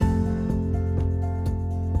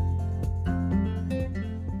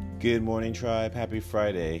Good morning, tribe. Happy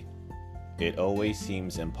Friday. It always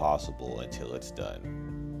seems impossible until it's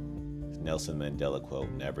done. Nelson Mandela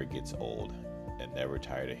quote never gets old and never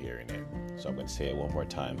tired of hearing it. So I'm going to say it one more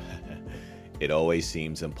time. It always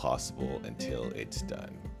seems impossible until it's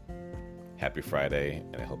done. Happy Friday,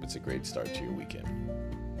 and I hope it's a great start to your weekend.